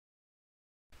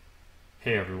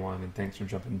Hey everyone, and thanks for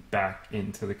jumping back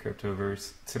into the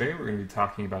cryptoverse. Today we're going to be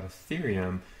talking about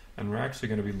Ethereum, and we're actually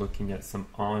going to be looking at some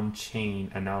on-chain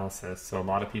analysis. So a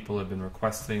lot of people have been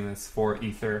requesting this for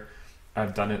Ether.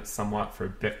 I've done it somewhat for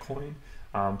Bitcoin.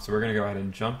 So we're going to go ahead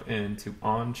and jump into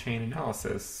on-chain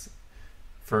analysis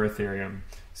for Ethereum.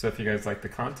 So if you guys like the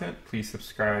content, please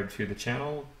subscribe to the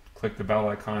channel, click the bell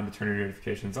icon to turn your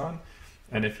notifications on.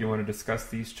 And if you want to discuss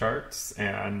these charts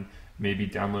and maybe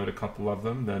download a couple of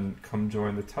them, then come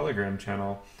join the Telegram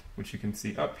channel, which you can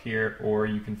see up here or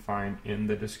you can find in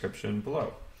the description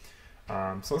below.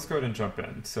 So let's go ahead and jump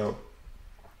in. So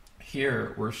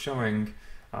here we're showing,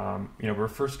 we're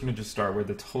first going to just start with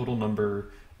the total number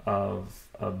of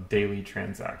daily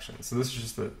transactions. So this is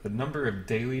just the number of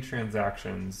daily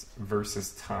transactions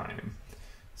versus time.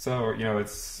 So,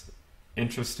 it's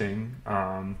interesting.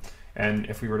 And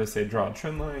if we were to say draw a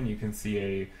trend line, you can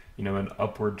see an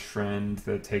upward trend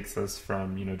that takes us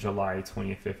from July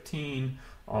 2015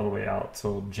 all the way out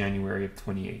till January of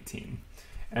 2018.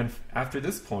 And after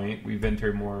this point, we've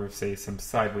entered more of, say, some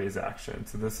sideways action.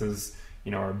 So this is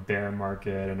our bear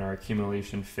market and our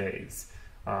accumulation phase.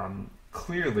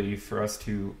 Clearly, for us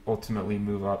to ultimately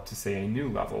move up to, say, a new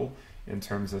level in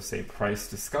terms of, say, price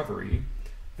discovery,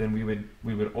 then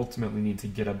we would ultimately need to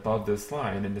get above this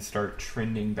line and to start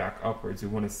trending back upwards. We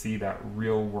want to see that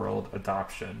real world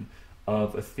adoption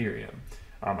of Ethereum.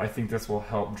 I think this will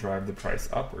help drive the price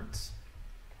upwards.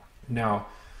 Now,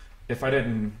 if I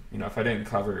didn't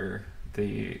cover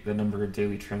the number of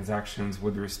daily transactions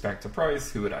with respect to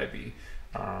price, who would I be?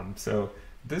 So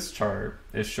this chart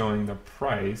is showing the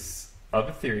price of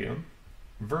Ethereum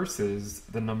versus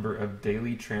the number of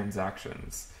daily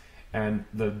transactions. And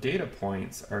the data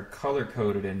points are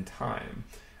color-coded in time.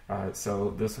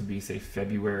 So this would be, say,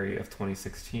 February of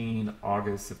 2016,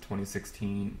 August of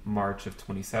 2016, March of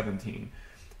 2017.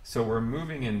 So we're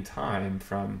moving in time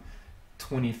from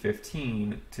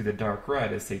 2015 to the dark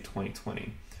red as, say,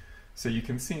 2020. So you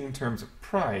can see in terms of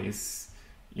price,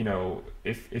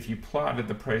 if you plotted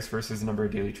the price versus the number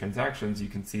of daily transactions, you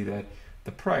can see that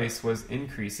the price was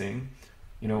increasing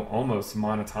almost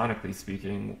monotonically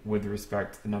speaking, with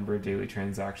respect to the number of daily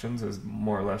transactions, is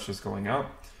more or less just going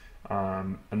up.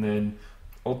 And then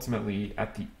ultimately,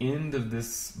 at the end of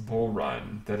this bull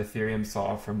run that Ethereum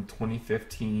saw from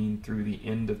 2015 through the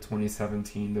end of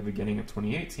 2017, the beginning of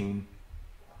 2018,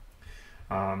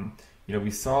 we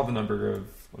saw the number of,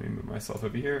 let me move myself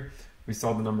over here, we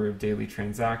saw the number of daily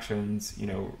transactions,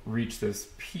 reach this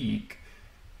peak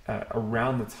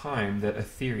around the time that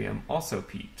Ethereum also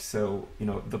peaked. So,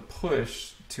 the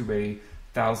push to a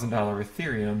 $1,000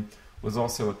 Ethereum was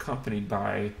also accompanied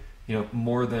by,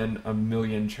 more than 1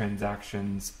 million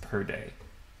transactions per day.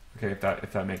 Okay,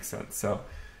 if that makes sense. So,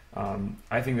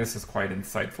 I think this is quite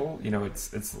insightful.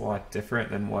 It's a lot different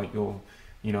than what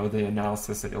the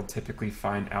analysis that you'll typically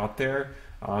find out there,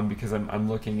 because I'm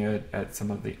looking at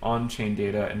some of the on-chain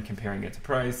data and comparing it to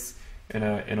price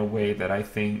in a way that I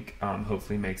think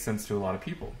hopefully makes sense to a lot of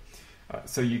people.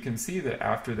 So you can see that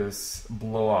after this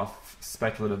blow-off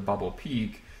speculative bubble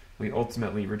peak, we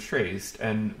ultimately retraced,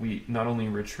 and we not only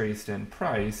retraced in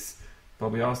price, but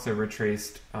we also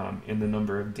retraced in the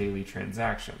number of daily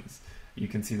transactions. You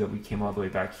can see that we came all the way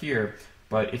back here,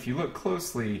 but if you look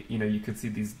closely, you can see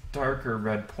these darker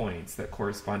red points that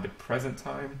correspond to present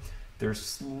time. They're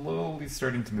slowly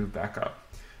starting to move back up.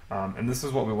 And this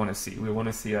is what we want to see. We want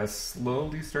to see us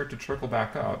slowly start to trickle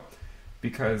back up,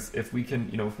 because if we can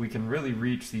really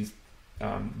reach these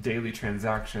daily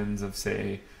transactions of,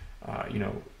 say,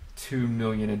 2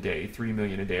 million a day, 3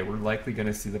 million a day, we're likely going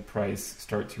to see the price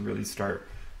start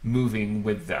moving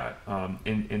with that,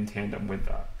 in tandem with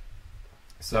that.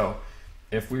 So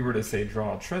if we were to, say,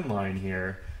 draw a trend line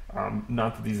here,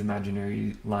 not that these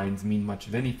imaginary lines mean much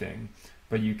of anything,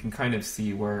 but you can kind of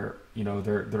see where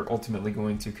they're ultimately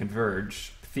going to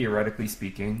converge, theoretically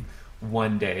speaking,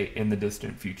 one day in the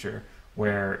distant future.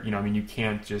 Where you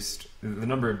can't just, the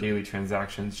number of daily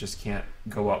transactions just can't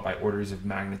go up by orders of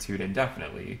magnitude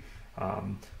indefinitely,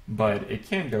 but it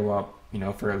can go up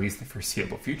for at least the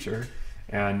foreseeable future.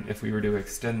 And if we were to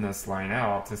extend this line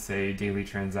out to, say, daily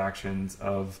transactions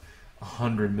of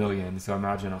 100 million, so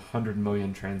imagine 100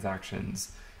 million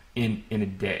transactions in a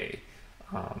day.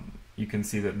 You can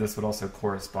see that this would also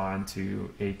correspond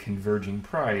to a converging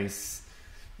price,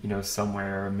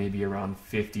 somewhere maybe around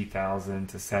 $50,000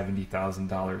 to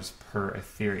 $70,000 per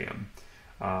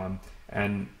Ethereum.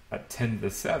 And at 10 to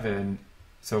the 7,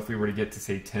 so if we were to get to,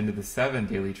 say, 10 to the 7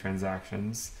 daily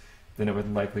transactions, then it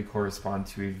would likely correspond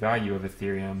to a value of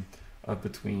Ethereum of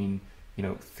between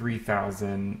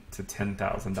 $3,000 to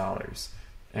 $10,000.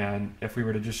 And if we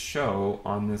were to just show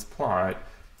on this plot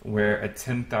where a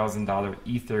 $10,000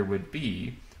 Ether would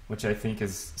be, which I think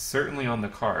is certainly on the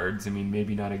cards. I mean,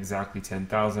 maybe not exactly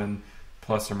 10,000,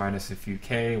 plus or minus a few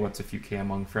K. What's a few K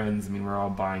among friends? I mean, we're all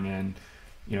buying in.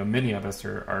 You know, many of us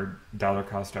are dollar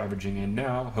cost averaging in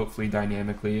now, hopefully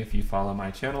dynamically if you follow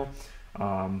my channel.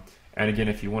 And again,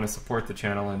 if you want to support the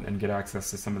channel and get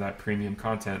access to some of that premium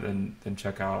content, then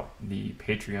check out the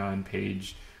Patreon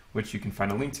page, which you can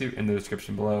find a link to in the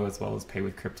description below, as well as Pay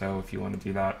with Crypto if you want to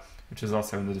do that, which is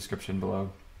also in the description below.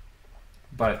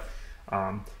 But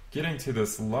getting to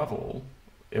this level,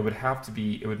 it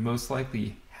would most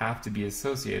likely have to be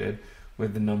associated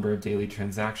with the number of daily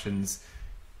transactions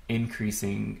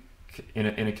increasing in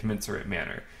a commensurate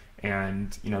manner.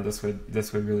 And you know, this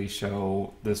would really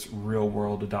show this real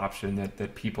world adoption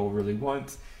that people really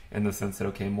want, in the sense that,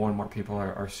 okay, more and more people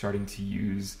are starting to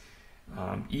use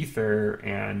Ether,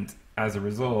 and as a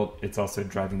result, it's also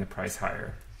driving the price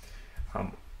higher.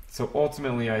 So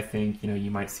ultimately, I think, you know,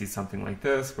 you might see something like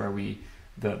this, where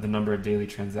the number of daily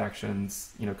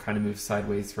transactions, you know, kind of moves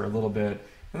sideways for a little bit,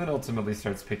 and then ultimately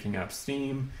starts picking up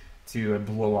steam to a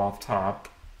blow off top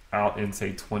out in,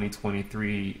 say,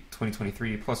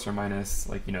 2023 plus or minus,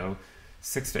 like, you know,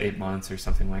 6 to 8 months or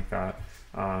something like that.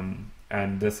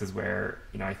 And this is where,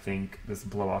 you know, I think this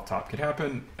blow off top could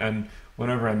happen. And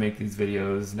whenever I make these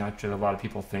videos, naturally a lot of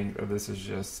people think that this is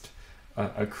just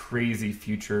a crazy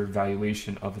future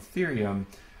valuation of Ethereum,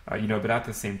 you know, but at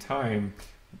the same time,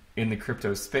 in the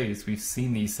crypto space, we've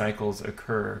seen these cycles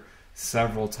occur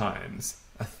several times.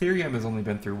 Ethereum has only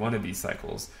been through one of these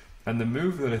cycles. And the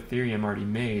move that Ethereum already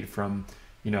made from,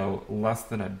 you know, less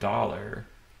than $1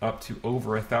 up to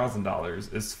over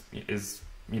 $1,000 is,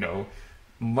 you know,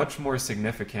 much more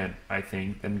significant, I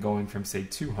think, than going from, say,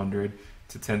 200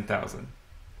 to 10,000.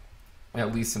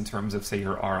 At least in terms of, say,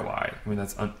 your ROI. I mean,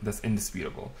 that's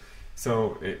indisputable.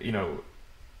 So, you know,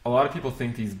 a lot of people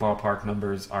think these ballpark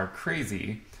numbers are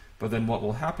crazy, but then what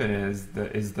will happen is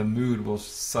the mood will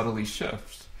subtly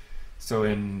shift. So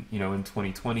in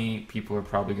 2020, people are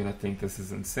probably going to think this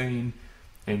is insane.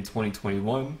 In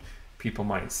 2021, people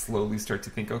might slowly start to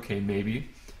think, okay, maybe.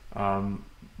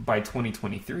 By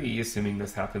 2023, assuming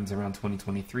this happens around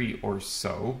 2023 or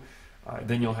so,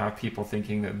 then you'll have people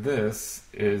thinking that this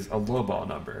is a lowball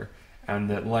number, and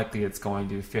that likely it's going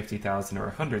to 50,000 or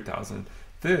 100,000.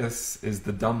 This is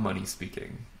the dumb money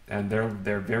speaking, and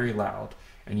they're very loud,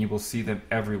 and you will see them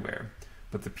everywhere.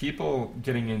 But the people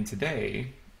getting in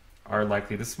today are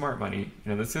likely the smart money.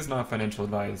 You know, this is not financial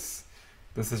advice.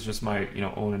 This is just my, you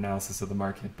know, own analysis of the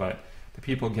market. But the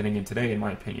people getting in today, in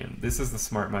my opinion, this is the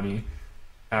smart money.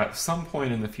 At some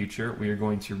point in the future, we are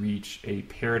going to reach a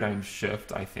paradigm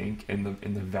shift, I think, in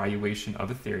the valuation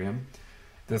of Ethereum.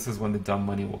 This is when the dumb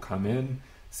money will come in,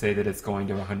 say that it's going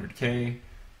to 100K,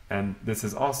 and this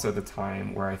is also the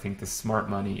time where I think the smart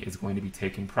money is going to be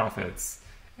taking profits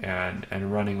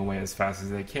and running away as fast as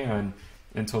they can,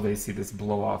 until they see this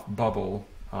blow off bubble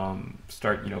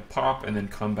start, you know, pop and then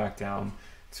come back down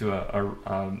to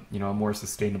a more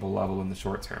sustainable level in the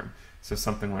short term. So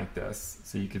something like this.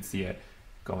 So you could see it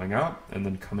going up and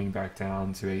then coming back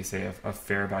down to a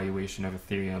fair valuation of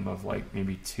Ethereum of like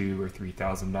maybe $2,000 or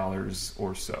 $3,000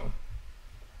 or so.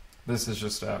 This is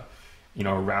just a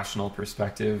rational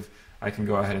perspective. I can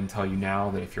go ahead and tell you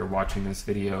now that if you're watching this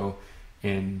video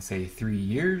in, say, 3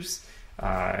 years,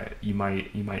 you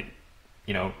might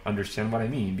understand what I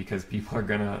mean, because people are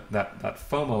gonna, that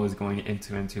FOMO is going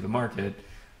into the market.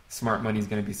 Smart money is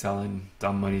going to be selling,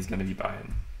 dumb money is going to be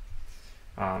buying.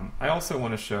 I also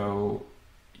want to show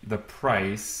the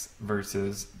price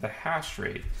versus the hash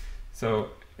rate. So,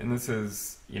 and this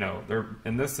is, they're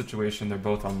in this situation, they're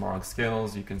both on log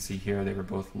scales. You can see here they were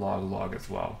both log as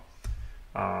well.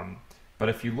 But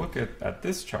if you look at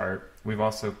this chart, we've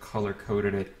also color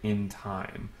coded it in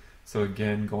time. So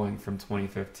again, going from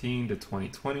 2015 to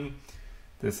 2020,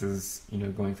 this is,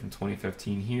 going from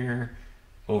 2015 here,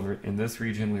 over in this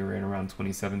region, we were in around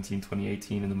 2017,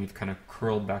 2018, and then we've kind of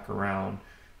curled back around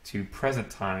to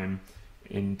present time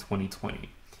in 2020.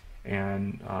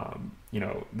 And,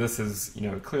 this is,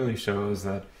 it clearly shows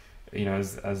that,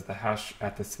 as the hash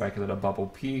at the speculative bubble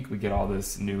peak, we get all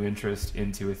this new interest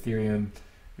into Ethereum.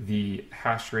 The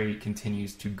hash rate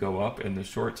continues to go up in the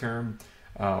short term,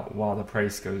 while the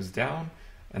price goes down,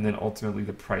 and then ultimately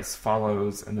the price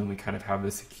follows, and then we kind of have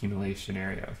this accumulation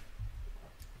area.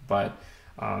 But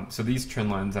so these trend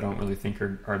lines I don't really think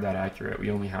are that accurate.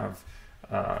 We only have,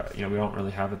 we don't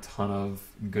really have a ton of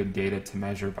good data to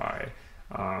measure by.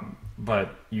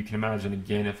 But you can imagine,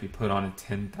 again, if we put on a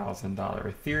 $10,000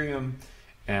 Ethereum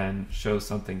and show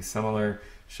something similar,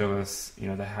 show us,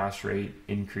 the hash rate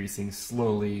increasing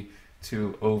slowly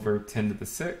to over 10 to the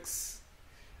 6,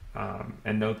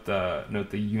 and note the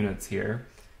units here,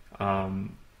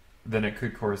 then it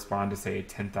could correspond to say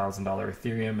 $10,000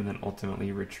 Ethereum, and then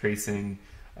ultimately retracing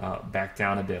back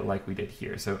down a bit like we did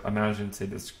here. So imagine, say,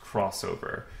 this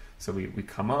crossover. So we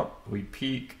come up, we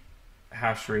peak,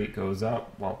 hash rate goes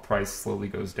up while price slowly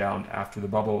goes down after the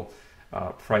bubble.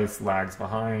 Price lags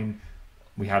behind.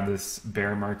 We have this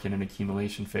bear market and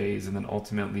accumulation phase, and then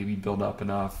ultimately we build up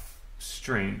enough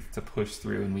strength to push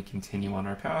through and we continue on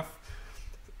our path.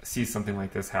 See something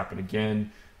like this happen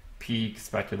again. Peak,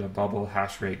 speculative bubble,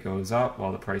 hash rate goes up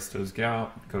while the price goes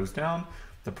down.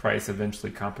 The price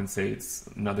eventually compensates,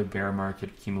 another bear market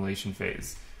accumulation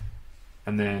phase.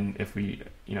 And then if we,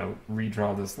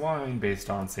 redraw this line based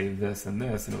on, say, this and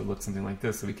this, and it would look something like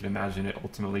this, so we can imagine it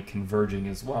ultimately converging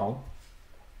as well.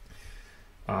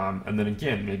 And then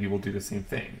again, maybe we'll do the same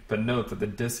thing. But note that the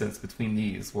distance between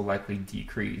these will likely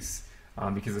decrease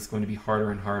because it's going to be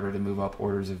harder and harder to move up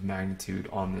orders of magnitude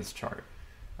on this chart.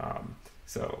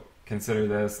 So consider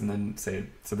this, and then say,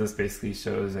 so this basically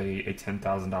shows a $10,000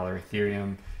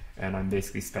 Ethereum, and I'm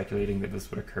basically speculating that this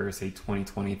would occur, say,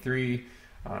 2023,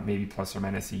 maybe plus or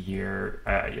minus a year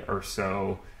or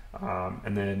so.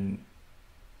 And then,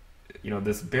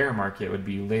 this bear market would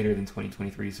be later than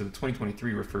 2023. So the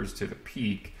 2023 refers to the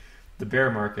peak. The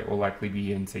bear market will likely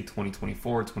be in, say,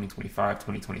 2024, 2025,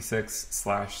 2026 /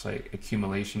 like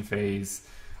accumulation phase.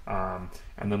 And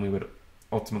then we would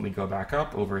ultimately go back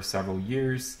up over several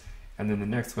years. And then the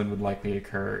next one would likely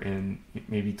occur in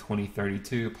maybe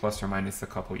 2032 plus or minus a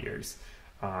couple years.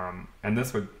 And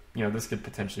this would, this could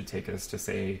potentially take us to,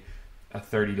 say, a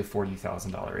 $30,000 to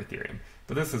 $40,000 Ethereum.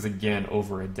 But this is, again,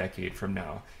 over a decade from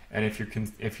now. And if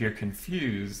you're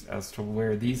confused as to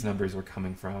where these numbers are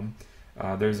coming from,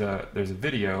 there's a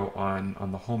video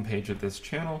on the homepage of this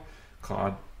channel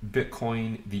called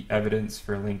Bitcoin: The Evidence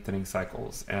for Lengthening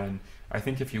Cycles. And I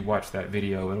think if you watch that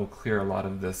video, it'll clear a lot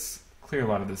of this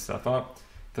stuff up.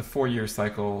 The 4-year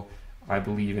cycle, I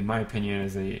believe, in my opinion,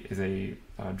 is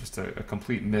just a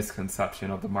complete misconception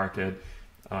of the market,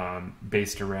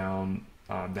 based around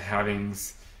the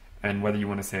halvings, and whether you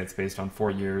want to say it's based on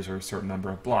 4 years or a certain number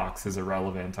of blocks is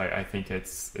irrelevant. I think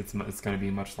it's going to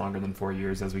be much longer than 4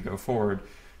 years as we go forward.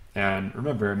 And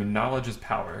remember, knowledge is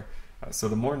power. So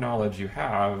the more knowledge you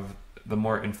have, the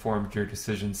more informed your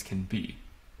decisions can be.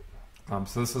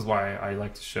 So this is why I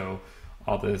like to show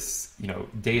all this,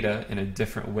 data in a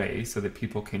different way so that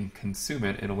people can consume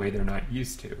it in a way they're not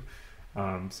used to.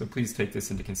 So please take this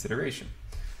into consideration.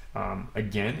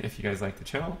 Again, if you guys like the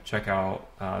channel, check out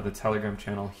the Telegram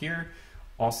channel here.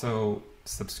 Also,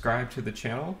 subscribe to the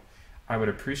channel. I would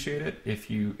appreciate it if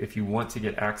you want to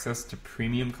get access to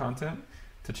premium content,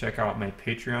 to check out my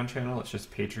Patreon channel. It's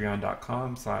just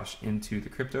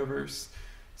patreon.com/intothecryptoverse.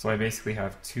 So I basically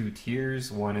have 2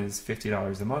 tiers. One is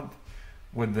 $50 a month.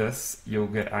 With this, you'll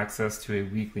get access to a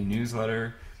weekly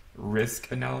newsletter,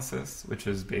 risk analysis, which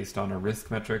is based on a risk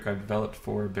metric I've developed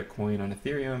for Bitcoin and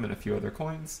Ethereum and a few other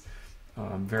coins,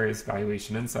 various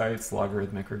valuation insights,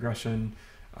 logarithmic regression.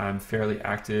 I'm fairly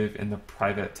active in the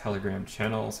private Telegram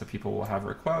channel, so people will have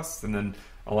requests, and then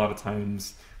a lot of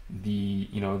times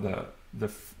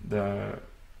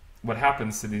what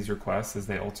happens to these requests is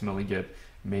they ultimately get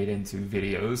made into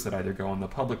videos that either go on the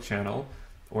public channel,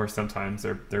 or sometimes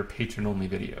they're patron-only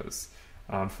videos.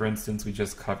 For instance, we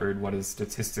just covered what is,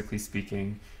 statistically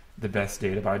speaking, the best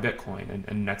day to buy Bitcoin.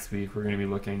 And next week, we're going to be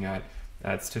looking at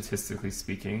statistically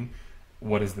speaking,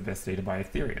 what is the best day to buy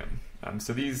Ethereum.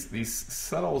 So these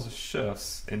subtle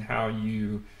shifts in how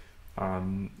you,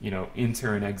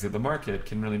 enter and exit the market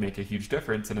can really make a huge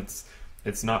difference. And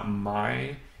it's not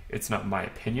my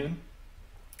opinion.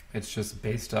 It's just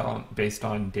based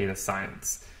on data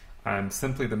science. I'm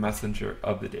simply the messenger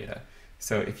of the data.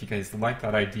 So if you guys like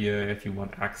that idea, if you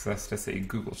want access to, say,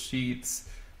 Google Sheets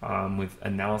with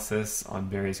analysis on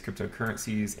various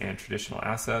cryptocurrencies and traditional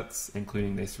assets,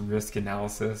 including this risk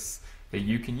analysis that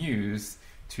you can use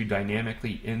to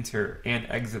dynamically enter and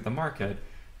exit the market,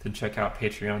 then check out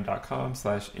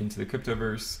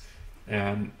patreon.com/intothecryptoverse.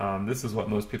 And this is what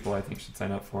most people, I think, should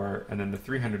sign up for. And then the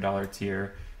 $300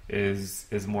 tier is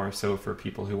more so for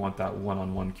people who want that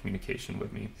one-on-one communication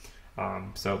with me.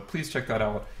 So please check that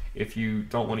out. If you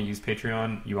don't want to use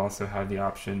Patreon, you also have the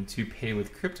option to pay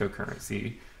with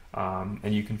cryptocurrency,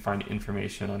 and you can find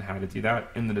information on how to do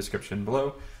that in the description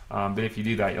below. But if you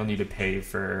do that, you'll need to pay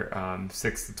for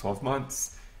 6 to 12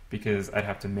 months because I'd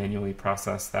have to manually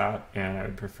process that, and I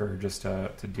would prefer just to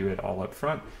do it all up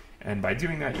front. And by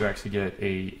doing that, you actually get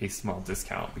a small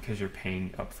discount because you're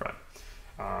paying up front.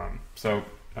 So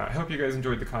I hope you guys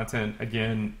enjoyed the content.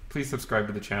 Again, please subscribe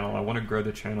to the channel. I want to grow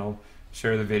the channel.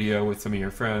 Share the video with some of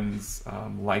your friends,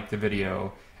 like the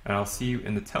video, And I'll see you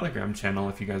in the Telegram channel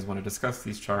if you guys want to discuss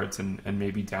these charts and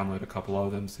maybe download a couple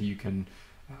of them so you can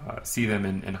see them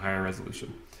in higher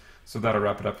resolution. So that'll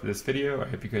wrap it up for this video. I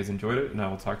hope you guys enjoyed it, and I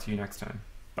will talk to you next time.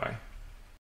 Bye.